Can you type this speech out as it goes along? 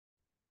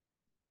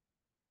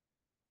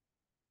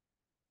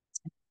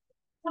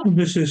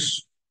This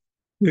is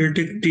we'll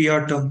take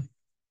TR term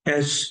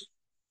as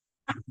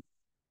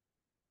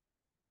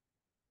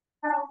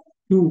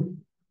 2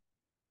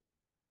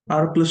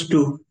 R plus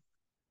 2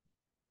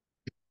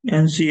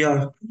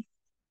 NCR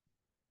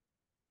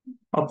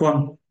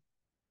upon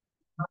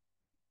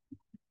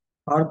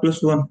R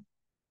plus 1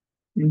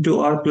 into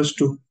R plus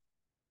 2.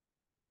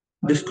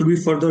 This could be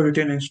further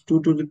written as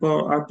 2 to the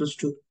power R plus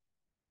 2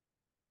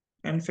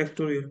 n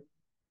factorial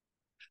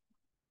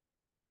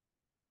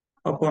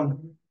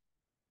upon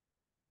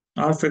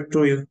R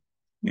factorial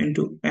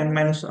into n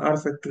minus R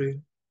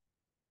factorial.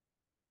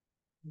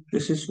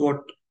 This is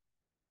what?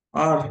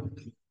 R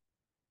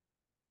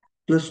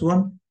plus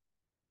 1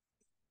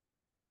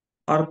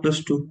 R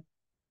plus 2.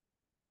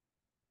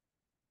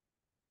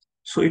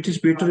 So it is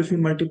better if you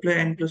multiply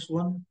n plus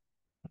 1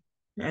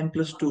 n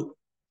plus 2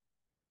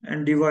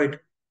 and divide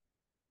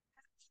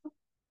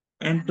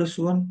n plus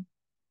 1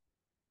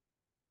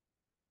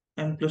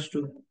 n plus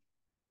 2.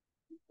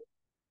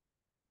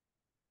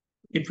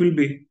 It will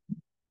be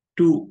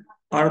 2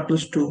 R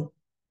plus 2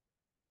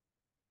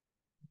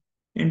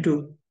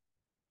 into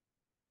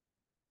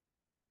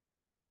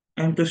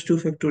n plus 2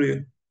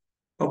 factorial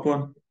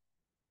upon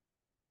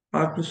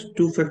R plus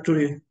 2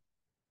 factorial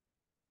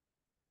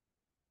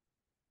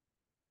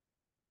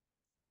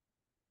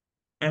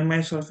n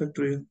minus R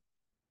factorial.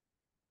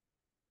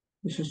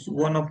 This is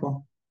 1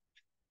 upon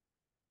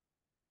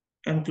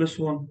n plus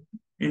 1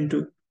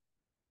 into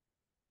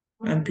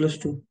n plus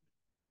 2.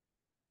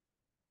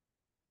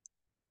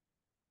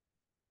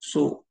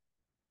 So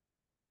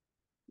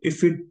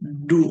if we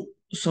do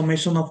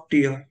summation of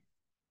TR,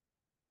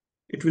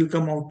 it will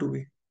come out to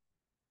be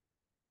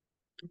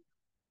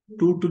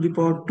 2 to the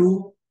power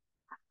 2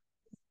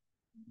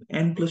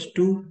 n plus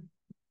 2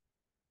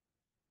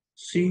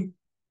 C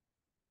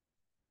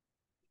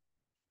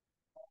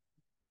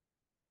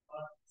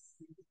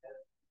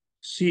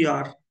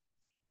CR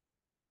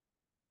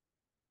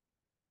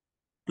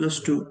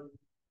plus 2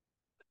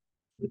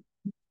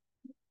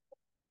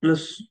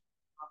 plus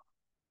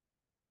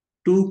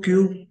 2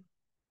 cube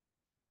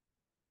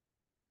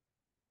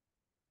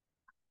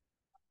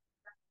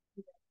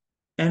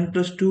n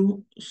plus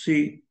 2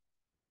 C.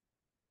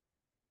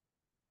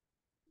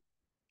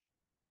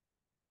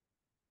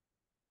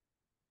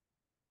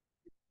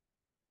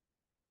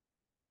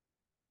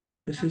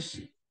 This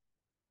is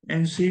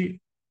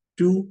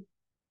NC2.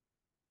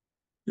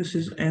 This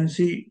is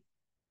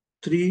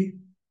NC3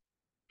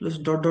 plus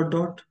dot dot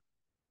dot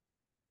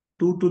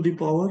 2 to the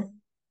power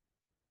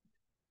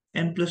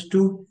n plus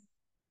 2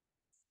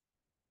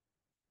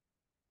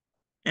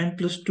 n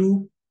plus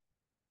 2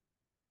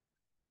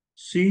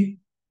 C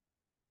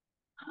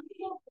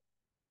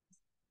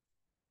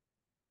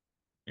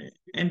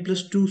n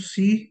plus 2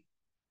 C.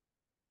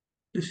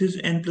 This is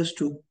n plus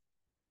 2.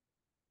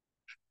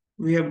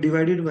 We have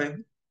divided by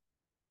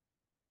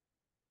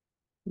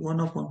 1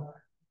 upon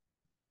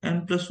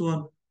n plus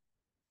 1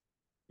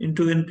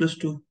 into n plus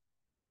 2.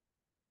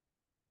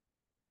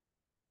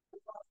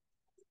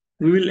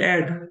 We will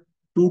add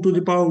 2 to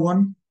the power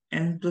 1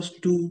 n plus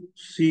 2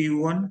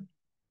 C1,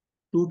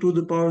 2 to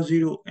the power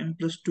 0 n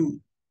plus 2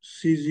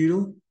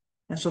 C0,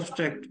 and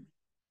subtract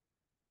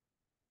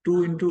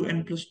 2 into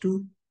n plus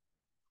 2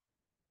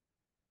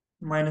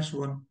 minus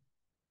 1.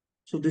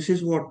 So this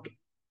is what?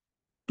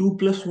 2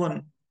 plus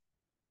 1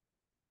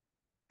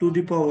 to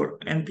the power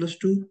n plus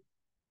 2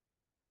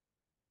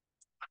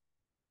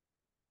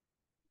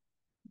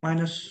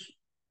 minus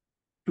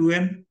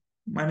 2n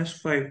minus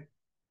 5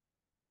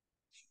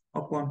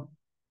 upon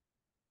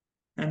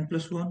n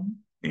plus 1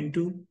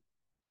 into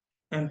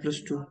n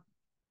plus 2.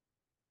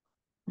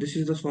 This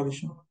is the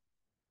solution.